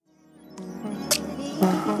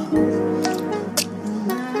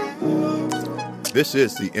This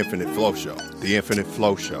is the Infinite Flow Show. The Infinite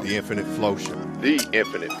Flow Show. The Infinite Flow Show. The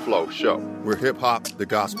Infinite Flow Show. Where hip hop, the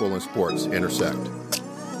gospel, and sports intersect.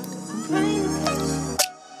 But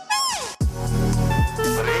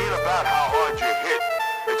it ain't about how hard you hit.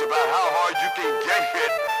 It's about how hard you can get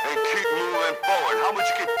hit and keep moving forward. How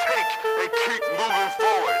much you can take and keep moving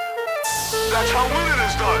forward. That's how winning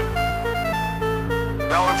is done.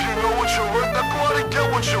 Now, if you know what you're worth, then go out and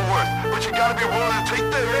get what you're worth. But you gotta be willing to take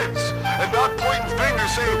the hits and not pointing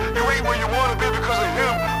fingers saying you ain't where you want to be because of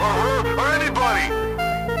him or her or anybody.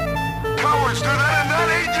 Cowards do that, and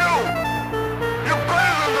that ain't you. You're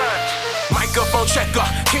better than that. Microphone checker,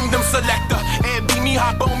 kingdom selector. And be me,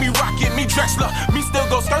 hop on me, rocket me, Drexler. Me still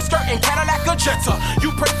go skirt and Cadillac or Jetta.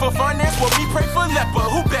 You pray for finance, well we pray for leper.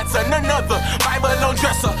 Who better? None other. Bible on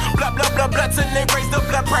dresser. Blah, blah, blah, blah, till they raise the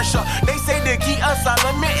blood pressure. They say the key of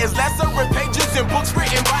Solomon is lesser in pages and books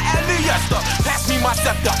written by Eliester. Pass me my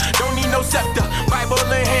scepter, don't need no scepter. Bible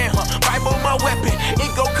in hand, Bible my weapon.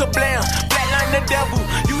 It go kablam, flatline the devil.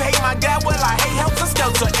 You hate my God, well I hate helter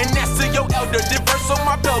skelter. And that's to your elder, the verse on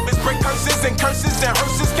my pelvis. Break curses and hearses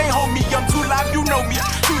can't hold me. I'm too live, you know me.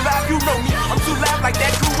 Too live, you know me. I'm too live like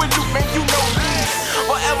that crew with Luke, man, you know me.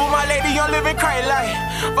 Forever my lady, I'm living cry life.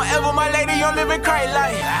 Forever my lady, I'm living cry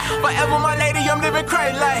life. Forever my lady, I'm living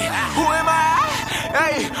cry life. Who am I?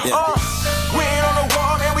 Hey, we ain't on the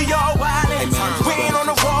wall, man, we all wildin'. We ain't on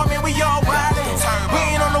the wall, man, we all wildin'. We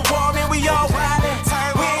ain't on the wall, man, we all wildin'.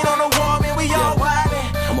 We ain't on the wall, man, we all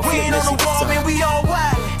wildin'. We ain't on the wall, man, we all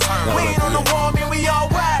wildin'. We ain't on the wall, man, we all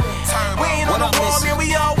wildin'. We ain't on the wall, man,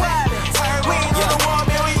 we all wildin'. We ain't on the wall,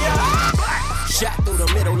 man, we all wildin'. Shot through the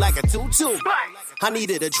middle like a 2-2. I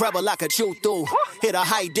needed a treble like a chew through. Hit a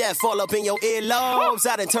high def, fall up in your earlobes.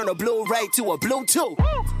 I done turn a Blu-ray to a Bluetooth.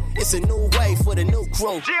 It's a new way for the new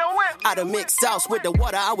crew. I done mixed sauce with the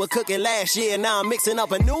water I was cooking last year. Now I'm mixing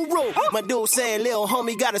up a new roux. My dude saying, little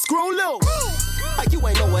homie got a screw loose. Like you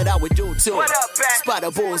ain't know what I would do to it. Spot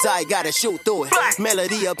a bullseye, gotta shoot through it.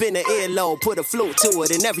 Melody up in the earlobe, put a flute to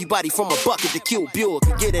it. And everybody from a bucket to Cube Buick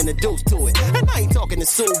can get introduced to it. And I ain't talking to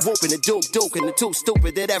Sue whooping the Duke and the too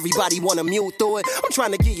stupid that everybody wanna mute through it. I'm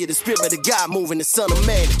trying to give you the spirit of God moving, the son of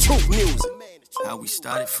man, the truth music. How we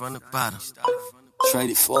started from the bottom.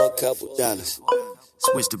 Traded for a couple dollars.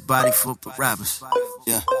 Switched the body for Barabbas.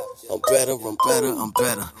 Yeah, I'm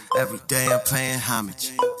better. Every day I'm paying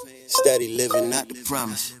homage. Steady living, not the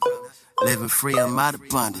promise. Living free, I'm out of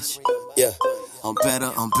bondage. Yeah, I'm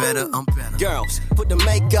better. Girls, put the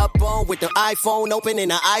makeup on with the iPhone open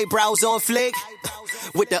and the eyebrows on flick.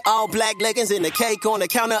 With the all black leggings and the cake on the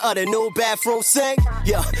counter of the new bathroom sink.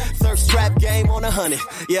 Yeah, thirst trap game on 100.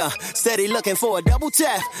 Yeah, steady looking for a double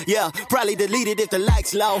tap. Yeah, probably delete it if the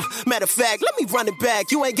likes low. Matter of fact, let me run it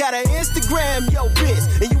back. You ain't got an Instagram, yo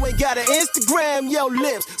bitch. And you ain't got an Instagram, yo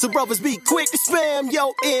lips. So brothers be quick to spam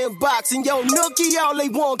yo inbox. And yo nookie, all they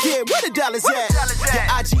want get. Where the dollars at? Your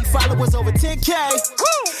IG followers over 10K.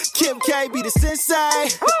 Kim K be the sensei.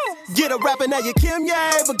 Get a rapper now you Kim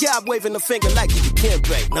Ye. But God waving the finger like you Kim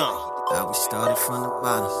Bay. No. How we started from the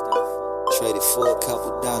bottom. Traded for a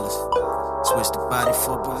couple dollars. Switched the body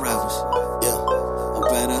for Barabbas. Yeah, I'm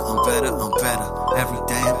better. Every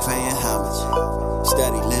day I'm paying homage.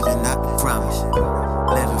 Steady living, not the promise.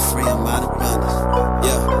 Living free, I'm out of bondage.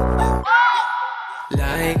 Yeah.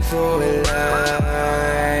 Like for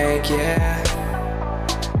like, yeah.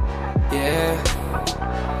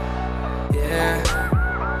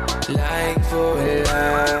 Like for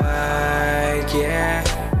like, yeah.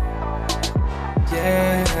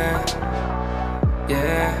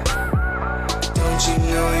 Don't you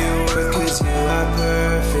know you're worth 'cause you are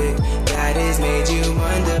perfect. God has made you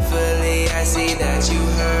wonderfully. I see that you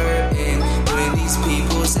hurting when these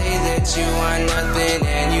people say that you are nothing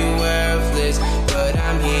and you worthless. But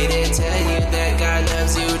I'm here to tell you that God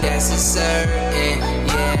loves you, that's a certain,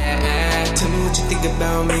 yeah. Tell me what you think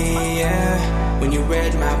about me, yeah. When you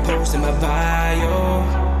read my post in my bio.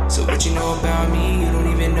 So what you know about me, you don't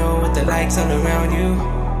even know what the likes all around you.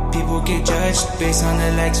 People get judged based on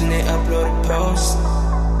the likes when they upload a post.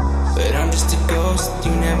 But I'm just a ghost,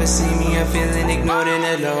 you never see me, I'm feeling ignored and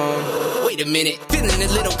alone. Wait a minute, feeling a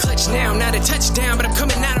little clutch now, not a touchdown, but I'm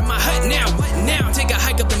coming out of my hut now. What now? Take a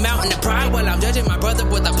hike up the mountain of pride while I'm judging my brother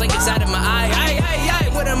with a blink inside of my eye. Aye,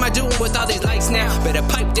 what am I doing with all these likes now? Better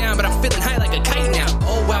pipe down, but I'm feeling high like a kite now.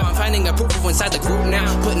 Oh wow, I'm finding approval inside the group now.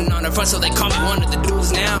 Putting on the front so they call me one of the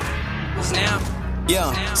dudes now. What's now?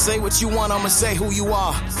 Yeah, say what you want, I'ma say who you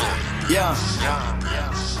are. Yeah,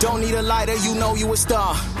 don't need a lighter, you know you a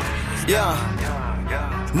star. Yeah,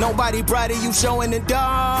 nobody brighter, you show in the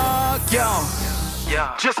dark. Yo,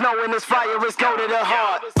 Just knowing this fire is go to the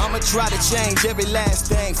heart. I'ma try to change every last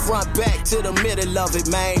thing, front back to the middle of it,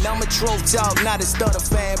 man. I'm a true dog, not a stutter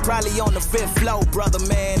fan. Probably on the 5th floor, brother,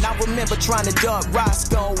 man. I remember trying to duck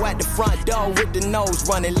Roscoe at the front door with the nose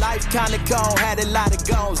running. Life kinda cold, had a lot of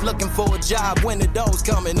goals. Looking for a job when the doors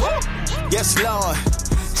coming. Yes, Lord.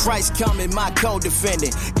 Christ coming, my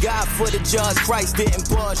co-defendant. God for the judge, Christ didn't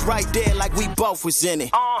budge right there like we both was in it.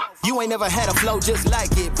 You ain't never had a flow just like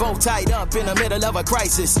it, both tied up in the middle of a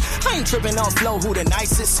crisis. I ain't tripping on flow, who the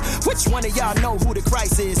nicest? Which one of y'all know who the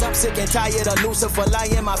Christ is? I'm sick and tired of Lucifer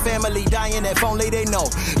lying, my family dying, if only they know.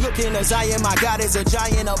 Looking as I am, my God is a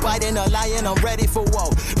giant, a biting a lion, I'm ready for war.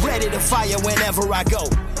 Ready to fire whenever I go.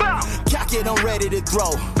 Cock it, I'm ready to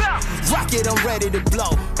throw. Rock it, I'm ready to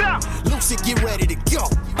blow. Loose it, get ready to go.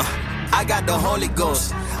 I got the Holy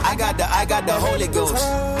Ghost. I got the Holy Ghost.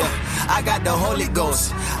 Yeah. I got the Holy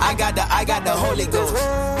Ghost. I got the Holy Ghost.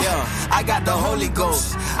 Yeah. I got the Holy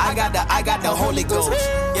Ghost. I got the Holy Ghost.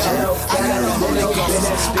 Yeah. I got the Holy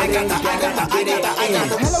Ghost. I got the.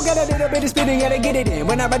 Hello, got a little bit of spinning, gotta get it in.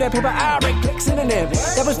 When I write that paper, I write clicks in the nib.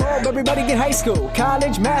 That was for everybody in high school.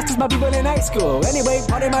 College, masters, my people in high school. Anyway,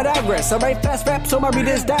 part of my digress. I write fast rap, so my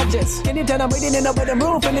readers digest. Anytime I'm waiting in the waiting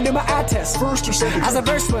room, finna do my eye test. First you second. As a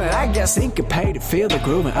first one, I guess syncopate to feel the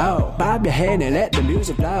groove. Oh, bob your head and let the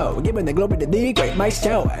music flow. Giving the glory to the great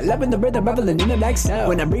maestro. Loving the rhythm, reveling in the like so.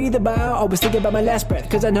 When I breathe about, always thinking about my last breath.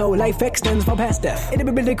 Cause I know life extends far past death. It'd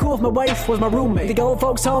be really cool if my wife was my roommate. The old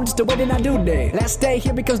folks home just a wedding I do day. Last day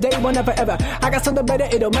here because day one and forever. I got something better,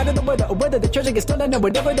 it don't matter the weather or whether the treasure gets stolen or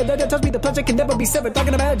whatever. The letter tells me the pleasure can never be severed.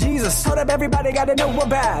 Talking about Jesus. Hold up, everybody gotta know we're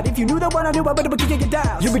bad. If you knew the one I knew, I better be kicking it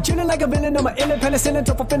down. You be chilling like a villain on my independent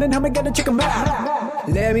so fulfilling. How me gotta check 'em out.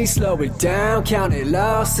 Let me slow it down, count it.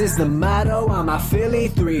 Loss is the motto on my Philly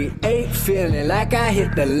 3-8. Feeling like I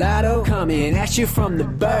hit the lotto. Coming at you from the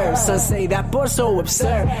birds. Some say that boy's so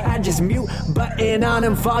absurd. I just mute button on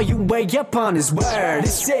him, volume way up on his word.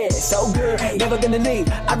 This is so good, never gonna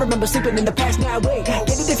leave. I remember sleeping in the past, now wait. Get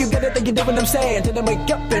it if you get it, then you know what I'm saying. Till I wake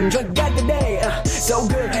up and drink God today. So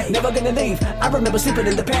good, never gonna leave. I remember sleeping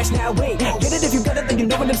in the past, now wait. Get it if you get it, then you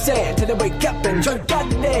know what I'm saying. Till I wake up and drink God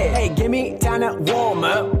today. Hey, give me time to warm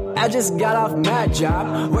up. I just got off my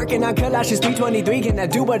job, working on Kalash's 323. Can I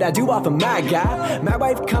do what I do off of my guy? My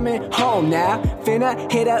wife coming home now,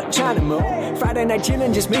 finna hit up China Moon. Friday night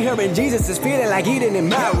chillin', just me, her, and Jesus is feeling like eating in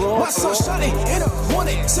my room. My sun shining in the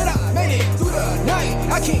morning, said I made it through the night.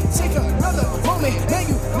 I can't take another moment, man,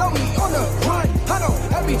 you know me on the grind. I know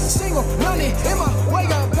every single running in my way,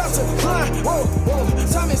 I'm about to climb. Whoa, whoa,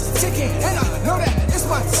 time is ticking, and I know that it's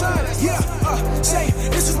my time. Yeah, say,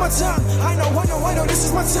 this is my time. I know, this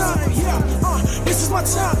is my time. Yeah, this is my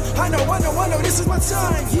time. I know, this is my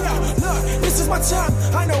time. Yeah, look, this is my time.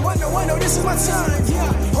 I know, this is my time.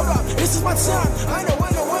 Yeah, hold up, this is my time. I know,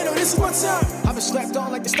 this is my time. I've been slapped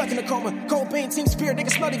on like they're stuck in a coma. Cold pain, team spirit, they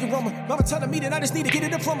can smell the aroma. Mama telling me that I just need to get a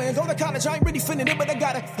diploma and go to college. I ain't really feeling it, but I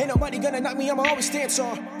got it. Ain't nobody gonna knock me, I'ma always stand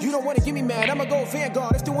tall. You don't wanna get me mad, I'ma go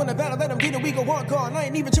vanguard. If they wanna battle, let them get it, we go on guard. I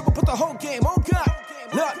ain't even triple, put the whole game, oh God.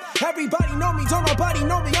 Look, everybody know me, don't nobody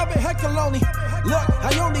know me, I've been hecka lonely. Look,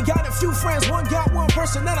 I only got a few friends, one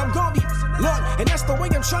person that I'm gon' be. Look, and that's the way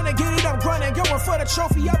I'm trying to get it, I'm grinding, going for the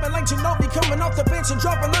trophy. I've been like Ginobili, coming off the bench and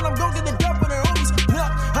dropping, then I'm gon' get the dub with their homies.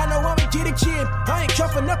 Look, I know I'ma get a kid, I ain't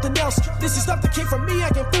cuffing nothing else. This is stuff that came from me,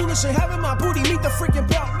 acting foolish and having my booty meet the freaking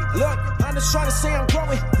belt. Look, I'm just trying to say I'm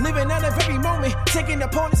growing, living out of every moment, taking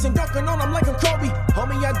opponents and dunking on them like I'm Kobe.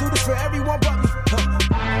 Homie, I do this for everyone but me.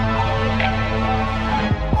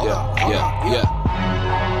 Yeah.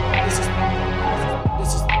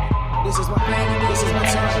 This is my baby, this is my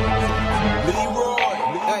time. Leroy,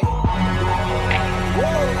 hey.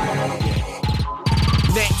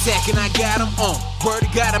 Neck and I got him on. Word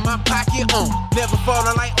of God in my pocket on. Never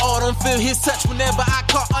falling like autumn. Feel his touch whenever I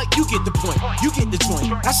call up. You get the point. You get the joint.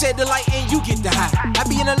 I shed the light and you get the high. I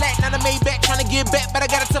be in a lat, not a Maybach, trying to get back, but I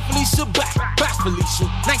gotta tell Felicia bye. Bye, Felicia.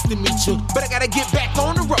 Nice to meet you, but I gotta get back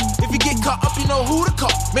on the road. If you get caught up, you know who to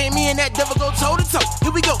call. Man, me and that devil go toe to toe.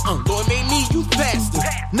 Here we go. Lord made me you faster.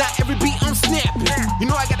 Not every beat I'm snapping. You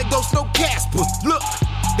know I gotta go snow Casper. Look,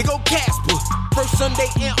 they go Casper. First Sunday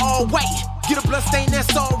in all white. Get a blood stain,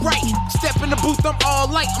 that's alright. Step in the booth, I'm all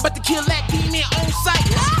light. I'm about to kill that demon on sight.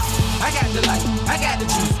 I got the light, I got the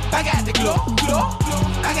juice, I got the glow.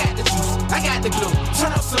 I got the juice, I got the glow.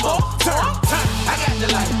 Turn up some more, turn. I got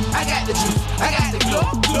the light, I got the juice, I got the glow.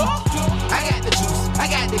 I got the juice, I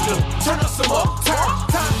got the glow. Turn up some more, turn.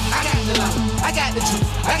 I got the light, I got the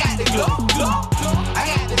juice, I got the glow. I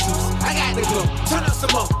got the juice, I got the glow. Turn up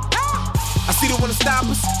some more. I See, they wanna stop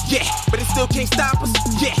us, yeah, but they still can't stop us,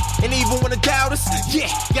 yeah. And they even wanna doubt us, yeah.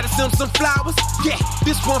 Gotta send them some flowers, yeah.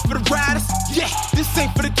 This one for the riders, yeah. This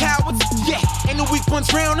ain't for the cowards, yeah. Ain't no weak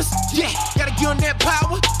ones round us, yeah. Gotta get on that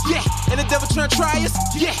power, yeah. And the devil tryna try us,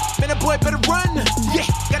 yeah. Man, that boy better run, yeah.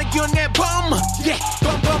 Gotta get on that bum, yeah.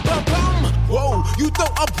 Bum, bum, bum, bum. Whoa, you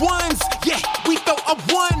throw up ones, yeah. We throw up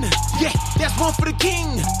one, yeah. That's one for the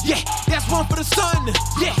king, yeah. That's one for the sun,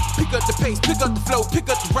 yeah. Pick up the pace, pick up the flow,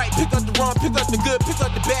 pick up the right, pick up the wrong, pick up the good, pick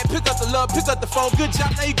up the bad, pick up the love, pick up the phone. Good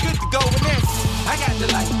job, now you good to go. And that's I got the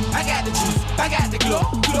light, I got the juice, I got the glow,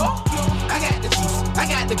 glow, glow. I got the juice, I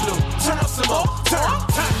got the glow. Turn up some more, turn.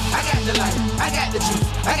 I got the light, I got the juice,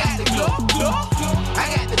 I got the glow, glow, glow.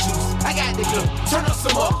 I got the juice, I got the glow. Turn up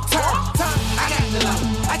some more, turn. I got the light,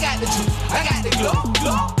 I got the juice, I got the glow,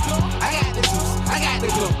 glow, glow. I got the juice, I got the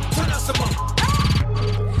glow. Turn up some more.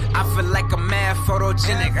 I feel like I'm mad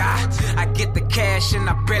photogenic. I get the cash and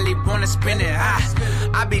I barely wanna spend it.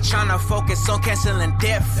 I be tryna focus on canceling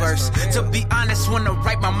debt first. To be honest, wanna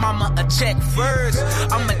write my mama a check first.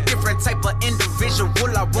 I'm a different type of individual.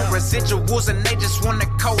 I want residuals and they just wanna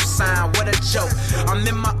co-sign. What a joke. I'm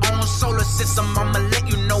in my own solar system. I'ma let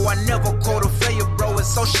you know I never quote a failure, bro.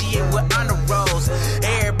 Associate with honor rolls.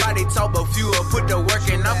 Everybody talk, but few will put the work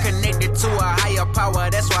in. I'm connected to a higher power.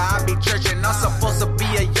 That's why I be churching. I'm supposed to be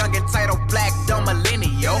a young entitled black dumb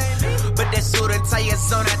millennial, but that suit and tie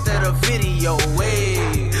is on after the video. Hey,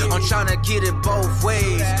 I'm tryna get it both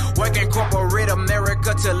ways. Working corporate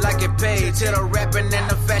America till I get paid. To the rapping and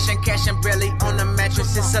the fashion, cashing barely on the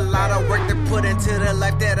mattress. It's a lot of work to put into the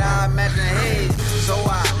life that I imagine. Hey, so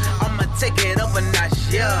I'ma take it up a notch.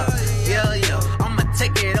 Yeah, yeah, yeah. I'ma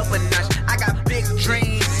take it up a notch. I got big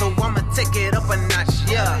dreams, so I'ma take it up a notch.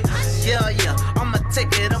 Yeah, yeah, yeah. I'ma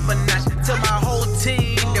take it up a notch. Tell my whole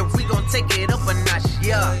team that we gon' take it up a notch.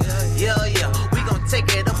 Yeah, yeah, yeah. We gon'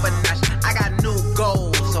 take it up a notch. I got new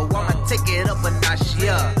goals, so I'ma take it up a notch.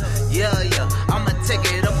 Yeah, yeah, yeah. I'ma take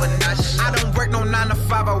it up a notch. I don't work no 9 to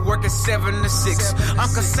 5, I work at 7 to 6.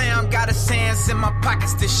 Uncle Sam got his hands in my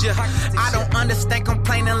pockets this year. I don't understand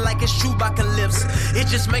complaining like it's true apocalypse. It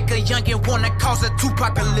just make a youngin' wanna cause a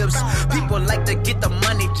two-apocalypse. People like to get the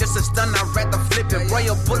money just to stun, I'd rather flip it.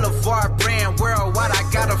 Royal Boulevard brand, worldwide, I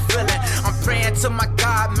got a feeling. I'm praying to my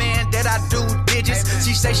God, man, that I do digits.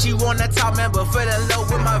 She say she wanna talk, man, but fell in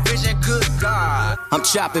love with my vision, good God. I'm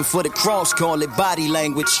chopping for the cross, call it body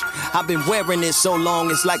language. I've been wearing it so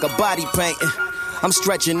long, it's like a body painting. I'm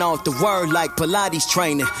stretching off the word like Pilates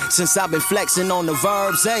training. Since I've been flexing on the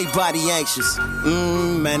verbs, everybody anxious.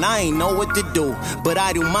 Man, I ain't know what to do. But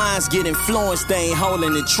idle minds get influenced, they ain't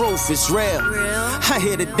holding the truth, it's real. I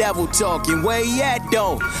hear the devil talking, where he at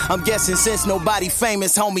though? I'm guessing since nobody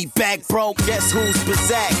famous, homie back broke. Guess who's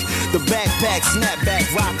Bazak? The backpack,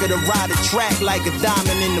 snapback, rocker to ride a track like a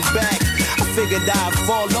diamond in the back. I figured I'd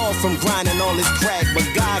fall off from grinding all this crack, but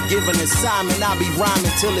God given assignment, I'll be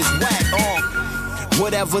rhyming till it's whack.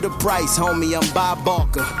 Whatever the price, homie, I'm Bob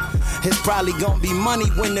Barker. It's probably gonna be money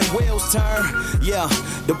when the wheels turn. Yeah,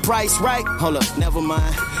 the price right? Hold up, never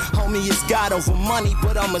mind. Homie, it's God over money,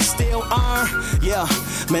 but I'ma still earn. Yeah,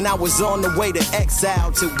 man, I was on the way to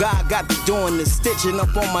exile till God got to doing the stitching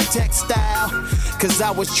up on my textile. Cause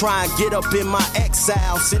I was trying to get up in my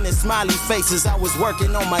exile. Sending smiley faces, I was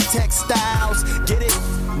working on my textiles. Get it?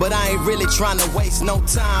 But I ain't really trying to waste no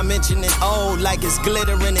time mentioning old like it's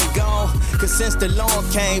glittering and gold. Cause since the Lord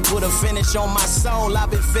came, put a finish on my soul. I've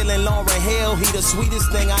been feeling Lauryn Hill, he the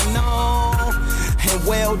sweetest thing I know. And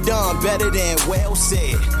well done, better than well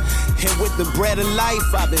said. And with the bread of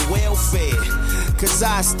life, I've been well fed. Cause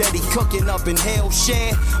I steady cooking up in hell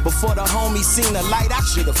shed. Before the homie seen the light, I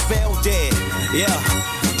should've fell dead. Yeah,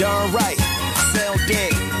 darn right, fell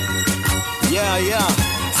dead. Yeah, yeah,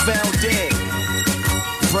 fell dead.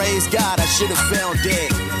 Praise God, I should've fell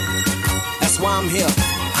dead. That's why I'm here.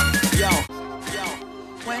 Yo.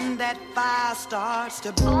 When that fire starts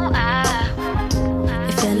to burn,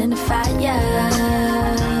 you're feeling the fire. Yeah.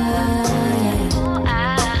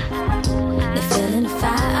 You're feeling the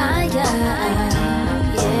fire. Yeah.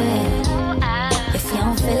 If you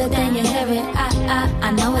don't feel it, then you hear it.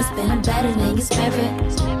 I know it's been better than your spirit.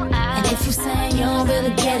 And if you saying you don't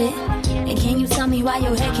really get it, and can you tell me why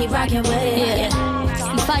your head keep rocking with it? Yeah.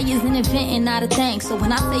 Fire's an event and not a thing. So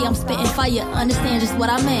when I say I'm spitting fire, understand just what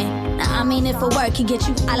I mean. Now, I mean, if a word can get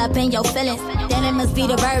you all up in your feelings, then it must be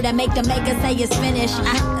the verb that make the maker say it's finished.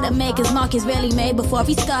 The maker's mark is really made before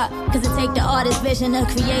we start, cause it take the artist's vision to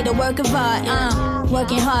create a work of art.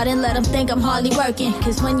 Working hard and let them think I'm hardly working,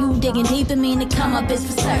 cause when you digging deep, it mean to come up is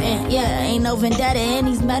for certain. Yeah, ain't no vendetta in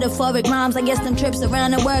these metaphoric rhymes. I guess them trips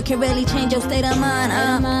around the world can really change your state of mind.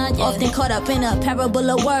 Often caught up in a parable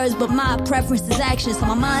of words, but my preference is action, so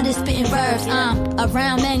my mind is spitting verbs.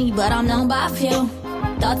 Around many, but I'm known by a few.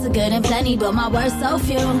 Thoughts are good and plenty, but my words so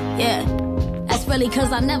few. Yeah, that's really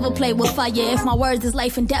cause I never play with fire. If my words is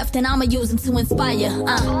life and death, then I'ma use them to inspire. You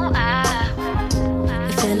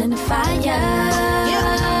feeling the fire? You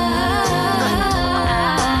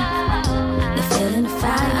feeling the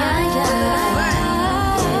fire?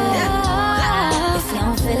 If you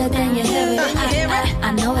don't feel it, then you hear it.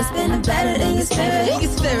 I know it's been better than your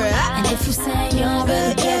spirit. And if you say you don't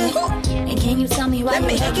really get it, and can you tell me why you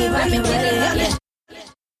make it rockin' with it? Yeah.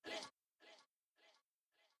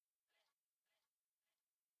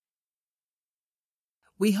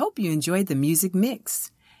 We hope you enjoyed the music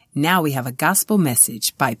mix. Now we have a gospel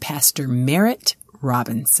message by Pastor Merritt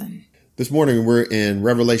Robinson. This morning we're in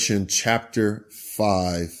Revelation chapter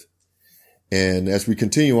 5. And as we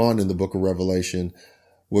continue on in the book of Revelation,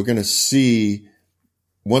 we're going to see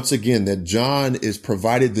once again that John is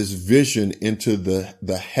provided this vision into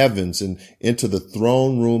the heavens and into the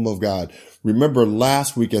throne room of God. Remember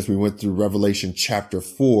last week as we went through Revelation chapter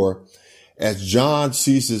 4, as John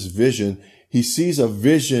sees this vision, he sees a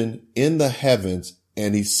vision in the heavens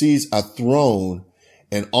and he sees a throne,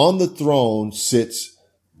 and on the throne sits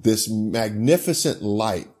this magnificent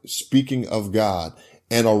light, speaking of God.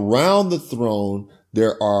 And around the throne,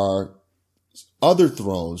 there are other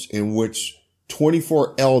thrones in which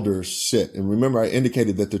 24 elders sit. And remember, I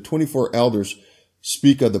indicated that the 24 elders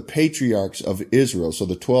speak of the patriarchs of Israel. So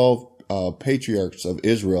the 12 patriarchs of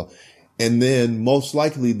Israel. And then most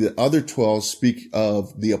likely the other 12 speak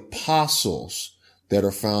of the apostles that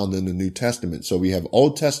are found in the New Testament. So we have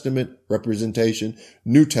Old Testament representation,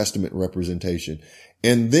 New Testament representation.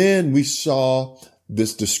 And then we saw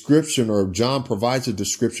this description, or John provides a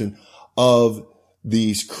description of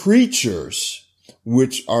these creatures,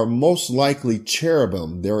 which are most likely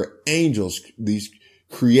cherubim. They're angels, these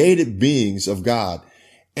created beings of God.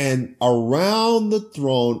 And around the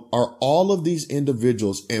throne are all of these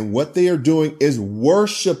individuals, and what they are doing is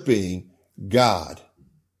worshiping God.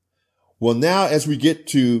 Well, now as we get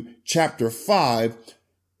to chapter 5,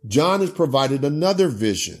 John has provided another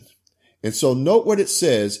vision. And so note what it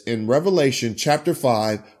says in Revelation chapter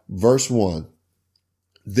 5, verse 1.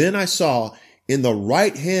 Then I saw in the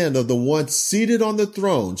right hand of the one seated on the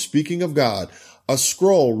throne, speaking of God, a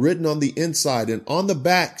scroll written on the inside and on the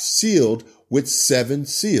back sealed with 7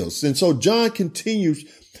 seals. And so John continues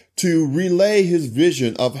to relay his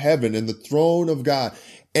vision of heaven and the throne of God.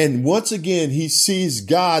 And once again, he sees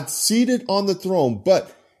God seated on the throne,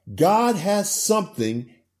 but God has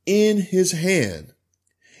something in his hand.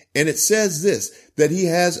 And it says this, that he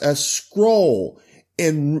has a scroll,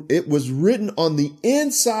 and it was written on the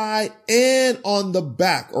inside and on the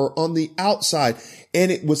back, or on the outside,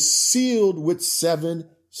 and it was sealed with 7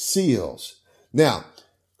 seals. Now,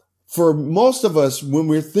 for most of us, when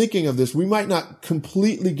we're thinking of this, we might not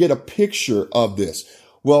completely get a picture of this.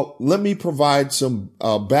 Well, let me provide some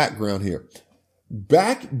background here.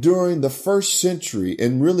 Back during the first century,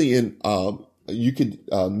 and really in you could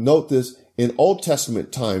note this in Old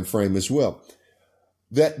Testament time frame as well,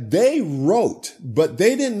 that they wrote, but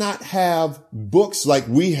they did not have books like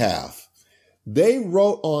we have. They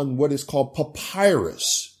wrote on what is called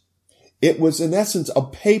papyrus. It was in essence a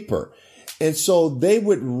paper. And so they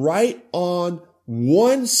would write on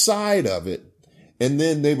one side of it, and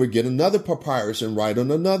then they would get another papyrus and write on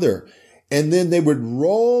another. And then they would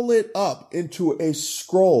roll it up into a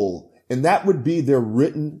scroll, and that would be their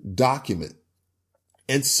written document.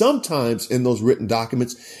 And sometimes in those written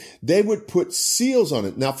documents, they would put seals on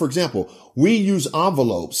it. Now, for example, we use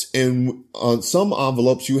envelopes, and on some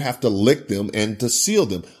envelopes, you have to lick them and to seal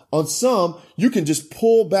them. On some, you can just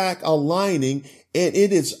pull back a lining, and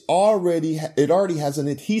it already has an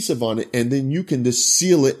adhesive on it, and then you can just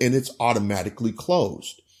seal it and it's automatically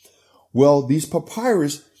closed. Well, these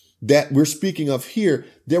papyrus that we're speaking of here,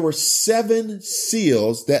 there were 7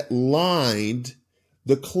 seals that lined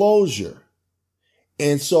the closure.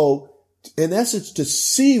 And so, in essence, to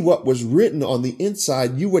see what was written on the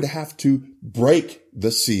inside, you would have to break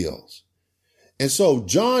the seals. And so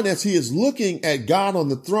John, as he is looking at God on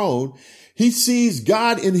the throne, he sees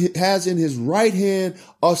God has in his right hand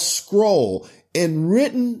a scroll, and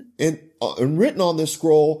written on this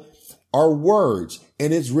scroll are words,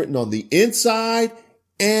 and it's written on the inside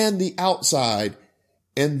and the outside.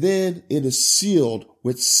 And then it is sealed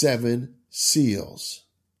with 7 seals.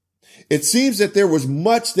 It seems that there was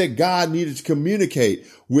much that God needed to communicate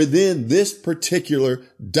within this particular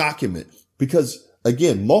document. Because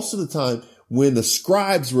again, most of the time when the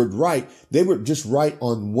scribes would write, they would just write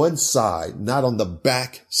on one side, not on the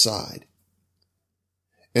back side.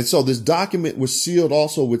 And so this document was sealed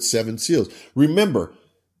also with 7 seals. Remember,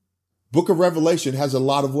 Book of Revelation has a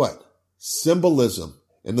lot of what? Symbolism.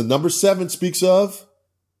 And the number 7 speaks of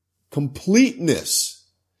completeness.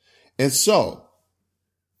 And so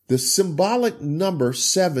the symbolic number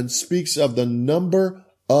 7 speaks of the number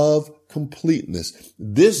of completeness.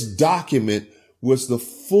 This document was the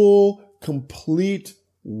full, complete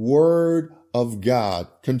word of God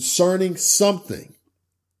concerning something.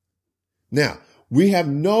 Now, we have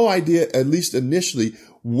no idea, at least initially,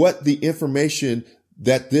 what the information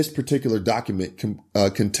that this particular document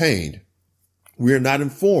contained. We are not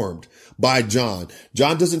informed by John.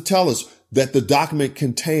 John doesn't tell us that the document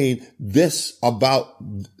contained this about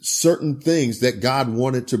certain things that God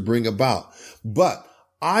wanted to bring about. But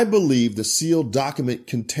I believe the sealed document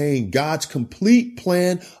contained God's complete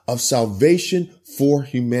plan of salvation for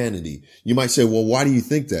humanity. You might say, well, why do you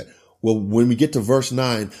think that? Well, when we get to verse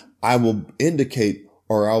 9, I will indicate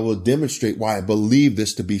or I will demonstrate why I believe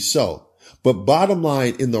this to be so. But bottom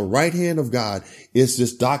line, in the right hand of God is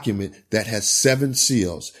this document that has 7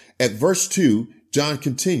 seals. At verse 2, John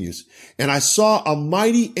continues, and I saw a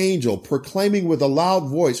mighty angel proclaiming with a loud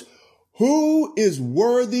voice, who is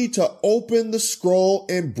worthy to open the scroll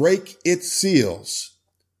and break its seals?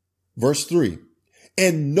 Verse 3,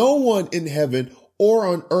 and no one in heaven or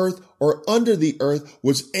on earth or under the earth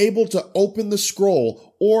was able to open the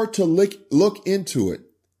scroll or to look into it.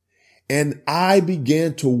 And I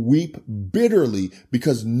began to weep bitterly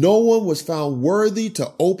because no one was found worthy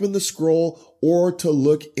to open the scroll or to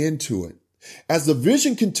look into it. As the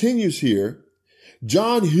vision continues here,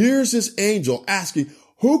 John hears this angel asking,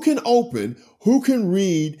 who can open, who can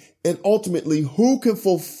read, and ultimately who can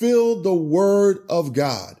fulfill the word of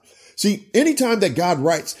God? See, anytime that God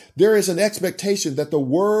writes, there is an expectation that the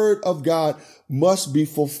word of God must be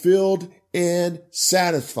fulfilled and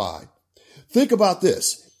satisfied. Think about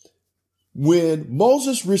this. When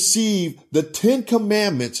Moses received the 10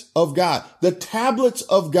 commandments of God, the tablets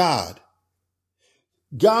of God,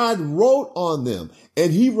 God wrote on them,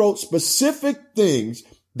 and he wrote specific things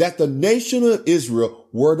that the nation of Israel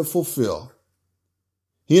were to fulfill.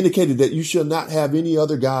 He indicated that you shall not have any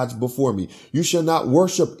other gods before me. You shall not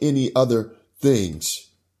worship any other things.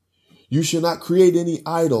 You shall not create any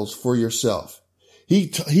idols for yourself.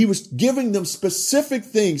 He was giving them specific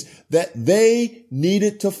things that they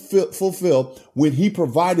needed to fulfill when he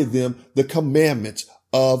provided them the commandments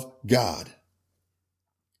of God.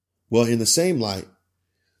 Well, in the same light,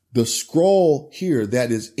 the scroll here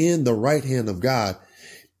that is in the right hand of God,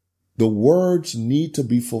 the words need to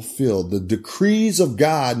be fulfilled. The decrees of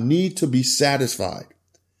God need to be satisfied.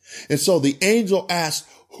 And so the angel asked,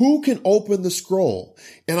 who can open the scroll?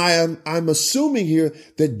 And I'm assuming here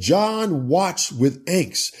that John watched with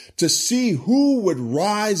angst to see who would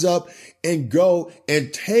rise up and go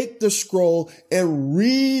and take the scroll and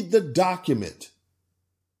read the document.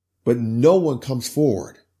 But no one comes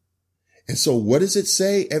forward. And so what does it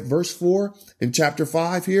say at verse 4 in chapter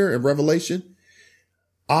 5 here in Revelation?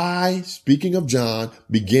 I, speaking of John,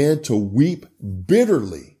 began to weep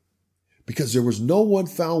bitterly because there was no one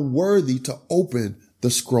found worthy to open the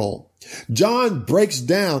scroll. John breaks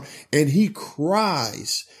down and he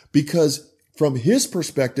cries because from his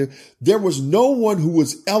perspective, there was no one who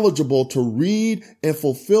was eligible to read and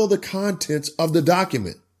fulfill the contents of the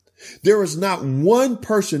document. There is not one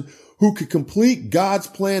person who could complete God's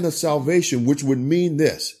plan of salvation, which would mean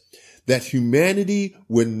this, that humanity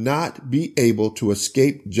would not be able to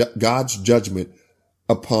escape God's judgment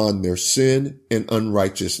upon their sin and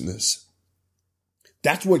unrighteousness.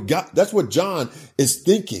 That's what John is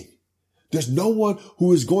thinking. There's no one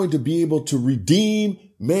who is going to be able to redeem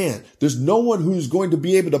man. There's no one who's going to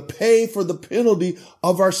be able to pay for the penalty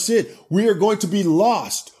of our sin. We are going to be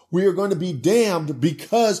lost. We are going to be damned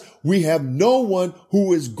because we have no one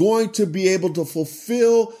who is going to be able to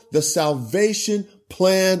fulfill the salvation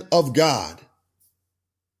plan of God.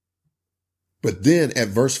 But then at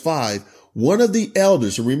verse 5, one of the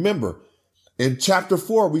elders, remember in chapter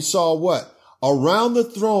 4, we saw what? Around the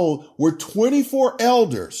throne were 24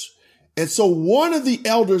 elders. And so one of the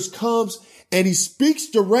elders comes and he speaks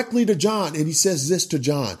directly to John. And he says this to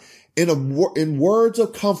John in words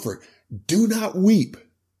of comfort. Do not weep.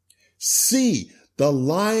 See, The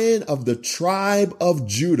Lion of the tribe of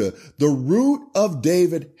Judah, the root of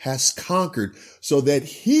David, has conquered so that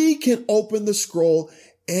he can open the scroll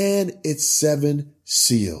and its 7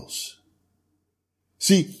 seals.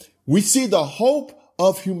 See, we see the hope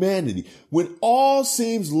of humanity. When all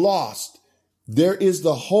seems lost, there is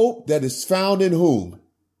the hope that is found in whom?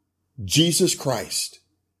 Jesus Christ.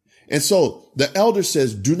 And so the elder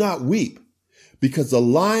says, do not weep, because the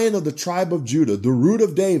Lion of the tribe of Judah, the root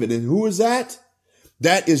of David, and who is that?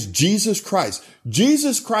 That is Jesus Christ.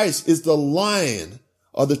 Jesus Christ is the Lion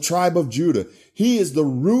of the tribe of Judah. He is the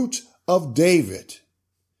root of David.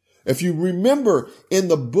 If you remember in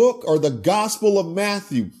the book or the Gospel of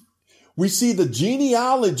Matthew, we see the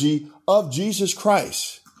genealogy of Jesus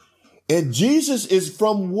Christ. And Jesus is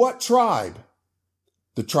from what tribe?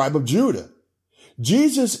 The tribe of Judah.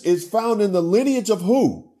 Jesus is found in the lineage of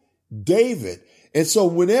who? David. And so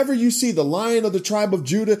whenever you see the Lion of the tribe of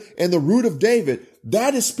Judah and the root of David,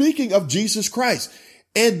 that is speaking of Jesus Christ.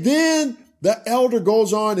 And then the elder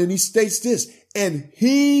goes on and he states this, and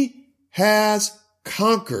he has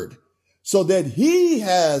conquered, so that he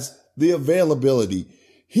has the availability.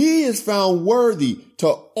 He is found worthy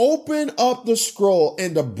to open up the scroll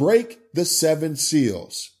and to break the 7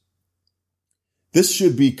 seals. This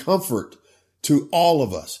should be comfort to all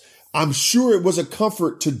of us. I'm sure it was a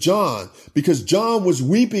comfort to John, because John was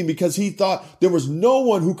weeping because he thought there was no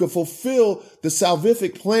one who could fulfill the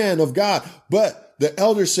salvific plan of God. But the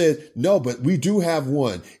elder said, no, but we do have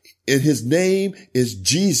one. And his name is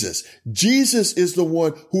Jesus. Jesus is the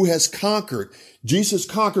one who has conquered. Jesus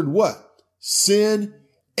conquered what? Sin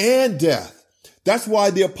and death. That's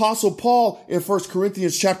why the apostle Paul in 1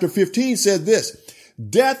 Corinthians chapter 15 said this,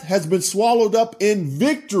 death has been swallowed up in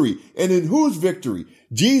victory. And in whose victory?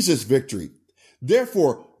 Jesus' victory.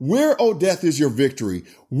 Therefore, where, O death, is your victory?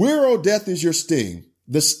 Where, O death, is your sting?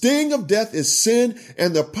 The sting of death is sin,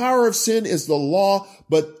 and the power of sin is the law.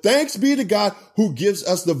 But thanks be to God who gives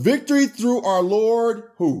us the victory through our Lord,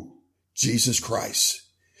 who? Jesus Christ.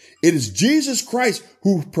 It is Jesus Christ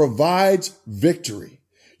who provides victory.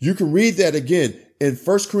 You can read that again in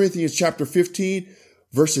 1 Corinthians chapter 15,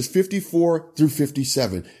 verses 54 through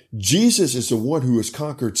 57. Jesus is the one who has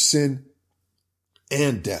conquered sin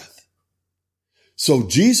and death. So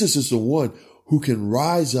Jesus is the one who can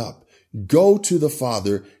rise up, go to the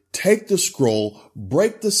Father, take the scroll,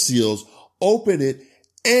 break the seals, open it,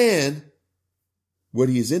 and what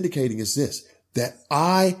he is indicating is this, that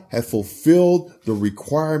I have fulfilled the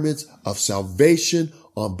requirements of salvation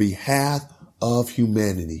on behalf of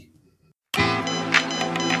humanity.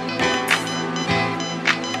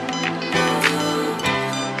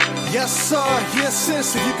 Yes, sir, yes,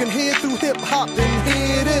 sis. If you can hear through hip-hop, then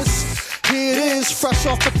here it is. Here it is, fresh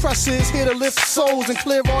off the presses, here to lift souls and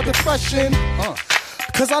clear all depression.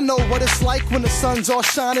 Cause I know what it's like when the sun's all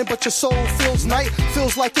shining, but your soul feels night.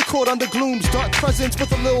 Feels like you're caught under gloom's dark presence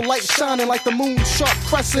with a little light shining like the moon's sharp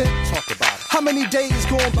crescent. Talk about it. How many days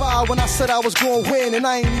going by when I said I was gonna win and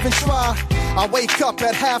I ain't even try? I wake up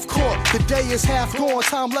at half court, the day is half gone,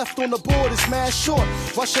 time left on the board is mad short.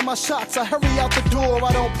 Rushing my shots, I hurry out the door,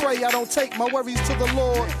 I don't pray, I don't take my worries to the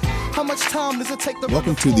Lord. How much time does it take to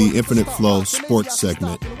Welcome to the Infinite Flow Sports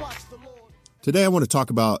segment. Today I want to talk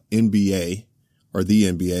about NBA, or the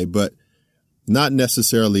NBA, but not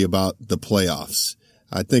necessarily about the playoffs.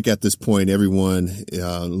 I think at this point everyone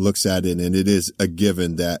looks at it, and it is a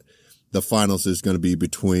given that the finals is going to be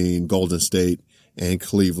between Golden State and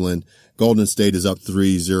Cleveland. Golden State is up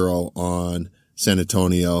 3-0 on San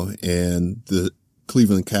Antonio, and the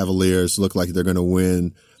Cleveland Cavaliers look like they're going to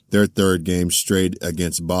win their 3rd game straight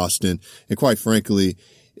against Boston. And quite frankly,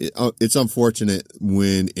 it's unfortunate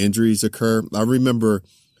when injuries occur. I remember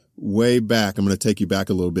way back, I'm going to take you back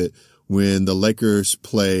a little bit, when the Lakers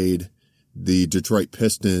played the Detroit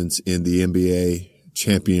Pistons in the NBA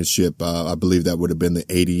championship. I believe that would have been the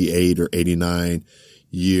 88 or 89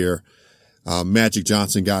 year. Magic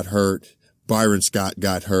Johnson got hurt. Byron Scott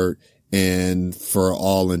got hurt. And for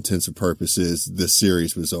all intents and purposes, the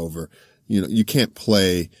series was over. You know, you can't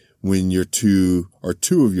play when you're two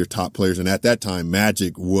of your top players. And at that time,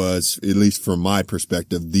 Magic was, at least from my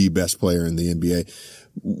perspective, the best player in the NBA.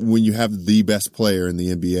 When you have the best player in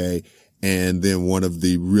the NBA and then one of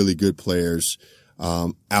the really good players,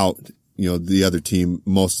 out, you know, the other team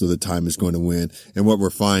most of the time is going to win. And what we're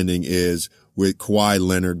finding is with Kawhi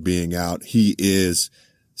Leonard being out, he is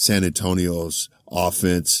San Antonio's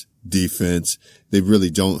offense, defense. They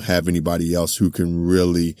really don't have anybody else who can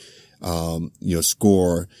really,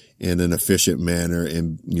 score in an efficient manner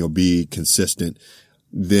and, be consistent.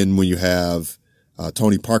 Then when you have,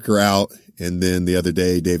 Tony Parker out. And then the other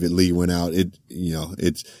day, David Lee went out.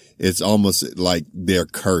 It's almost like they're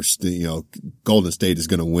cursed. Golden State is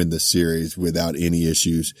going to win the series without any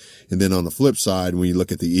issues. And then on the flip side, when you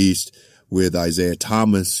look at the East with Isaiah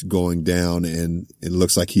Thomas going down, and it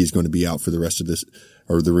looks like he's going to be out for the rest of this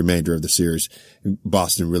or the remainder of the series,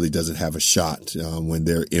 Boston really doesn't have a shot when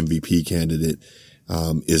their MVP candidate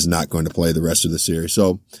is not going to play the rest of the series.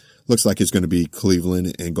 So looks like it's going to be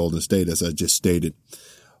Cleveland and Golden State, as I just stated.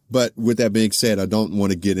 But with that being said, I don't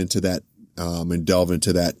want to get into that and delve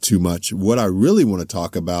into that too much. What I really want to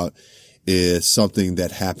talk about is something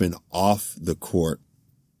that happened off the court.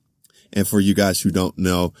 And for you guys who don't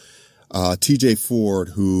know, TJ Ford,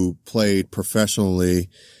 who played professionally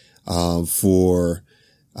for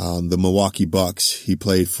the Milwaukee Bucks, he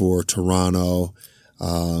played for Toronto,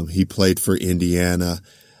 he played for Indiana.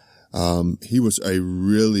 He was a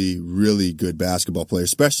really, really good basketball player,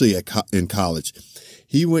 especially in college.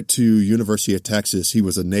 He went to University of Texas. He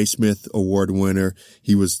was a Naismith Award winner.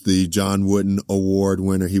 He was the John Wooden Award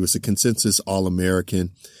winner. He was a consensus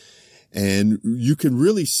All-American. And you can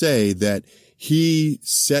really say that he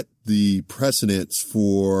set the precedence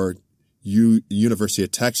for University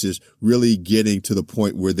of Texas really getting to the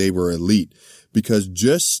point where they were elite. Because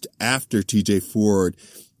just after TJ Ford,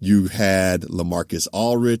 you had LaMarcus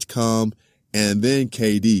Aldridge come, and then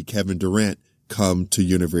KD, Kevin Durant, come to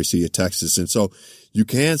University of Texas. And so you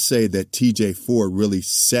can say that TJ Ford really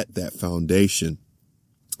set that foundation.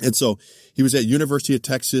 And so he was at University of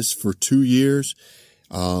Texas for 2 years,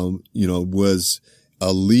 was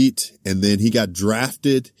elite. And then he got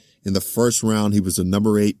drafted in the first round. He was a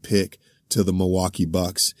number 8 pick to the Milwaukee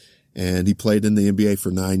Bucks, and he played in the NBA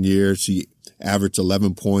for 9 years. He averaged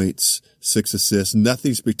 11 points, 6 assists,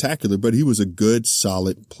 nothing spectacular, but he was a good,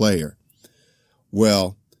 solid player.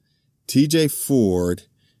 Well, TJ Ford,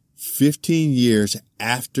 15 years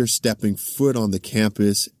after stepping foot on the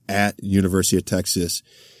campus at University of Texas,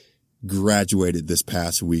 graduated this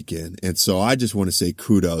past weekend. And so I just want to say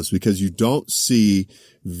kudos, because you don't see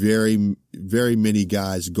very, very many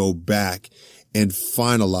guys go back and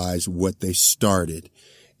finalize what they started.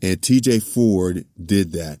 And TJ Ford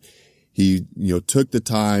did that. He, took the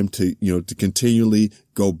time to continually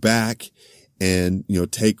go back and,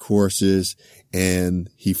 take courses, and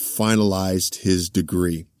he finalized his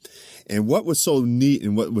degree. And what was so neat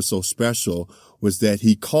and what was so special was that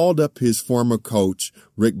he called up his former coach,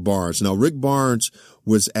 Rick Barnes. Now, Rick Barnes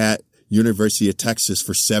was at University of Texas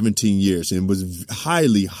for 17 years and was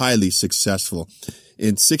highly, highly successful.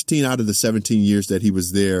 In 16 out of the 17 years that he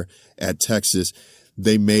was there at Texas,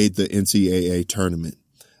 they made the NCAA tournament.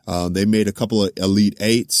 They made a couple of Elite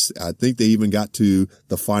Eights. I think they even got to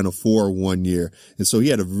the Final Four 1 year. And so he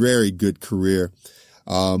had a very good career.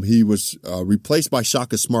 He was replaced by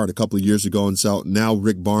Shaka Smart a couple of years ago. And so now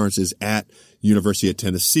Rick Barnes is at University of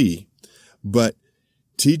Tennessee. But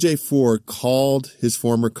TJ Ford called his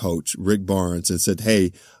former coach, Rick Barnes, and said,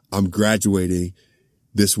 "Hey, I'm graduating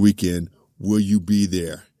this weekend. Will you be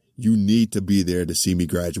there? You need to be there to see me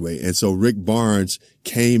graduate." And so Rick Barnes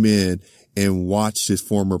came in and watched his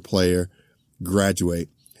former player graduate.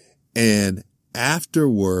 And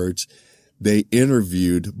afterwards, they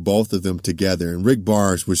interviewed both of them together. And Rick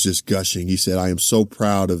Barnes was just gushing. He said, "I am so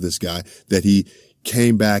proud of this guy that he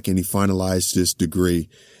came back and he finalized his degree."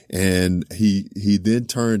 And he then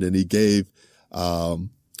turned and he gave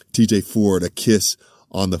TJ Ford a kiss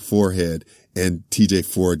on the forehead. And TJ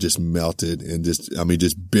Ford just melted and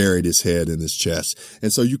just buried his head in his chest.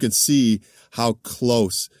 And so you can see how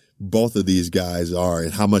close both of these guys are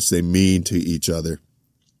and how much they mean to each other.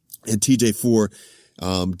 And TJ Ford,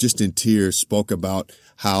 just in tears, spoke about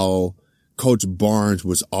how Coach Barnes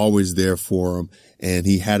was always there for him, and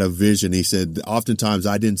he had a vision. He said, "Oftentimes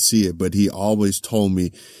I didn't see it, but he always told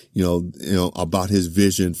me, about his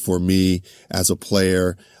vision for me as a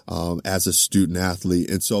player, as a student athlete."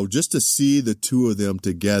 And so just to see the two of them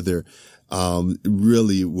together,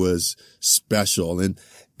 really was special. And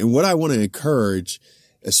what I want to encourage,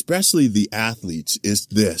 especially the athletes, is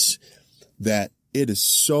this, that it is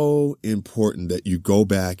so important that you go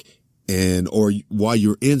back or while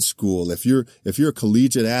you're in school, if you're a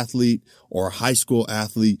collegiate athlete or a high school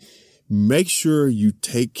athlete, make sure you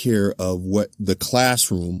take care of what the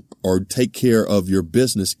classroom, or take care of your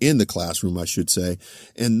business in the classroom, I should say,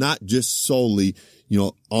 and not just solely,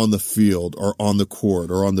 on the field or on the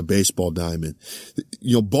court or on the baseball diamond.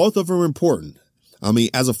 Both of them are important. I mean,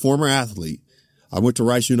 as a former athlete, I went to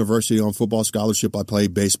Rice University on football scholarship. I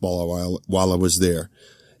played baseball while I was there.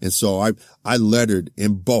 And so I lettered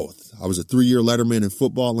in both. I was a 3-year letterman in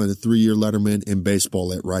football and a 3-year letterman in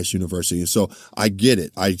baseball at Rice University. And so I get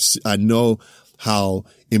it. I know how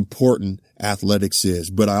important athletics is,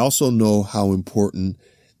 but I also know how important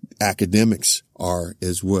academics are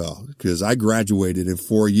as well, because I graduated in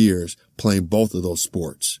 4 years playing both of those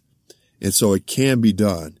sports. And so it can be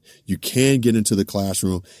done. You can get into the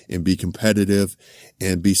classroom and be competitive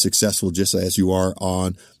and be successful just as you are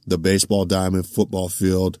on the baseball diamond, football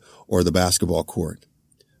field, or the basketball court.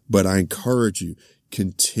 But I encourage you,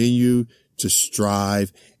 continue to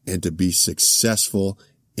strive and to be successful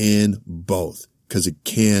in both, because it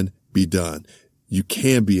can be done. You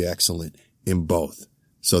can be excellent in both.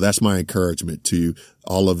 So that's my encouragement to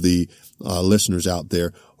all of the listeners out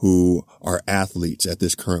there who are athletes at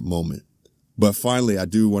this current moment. But finally, I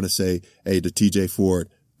do want to say, hey, to TJ Ford,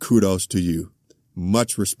 kudos to you.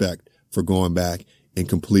 Much respect for going back and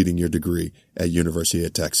completing your degree at University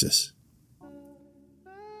of Texas.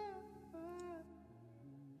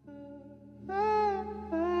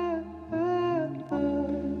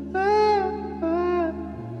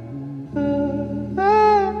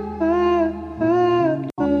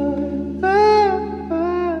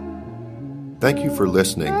 Thank you for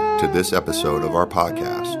listening to this episode of our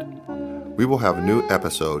podcast. We will have new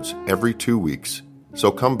episodes every 2 weeks,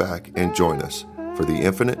 so come back and join us for the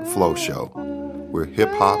Infinite Flow Show, where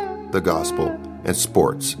hip-hop, the gospel, and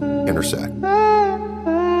sports intersect.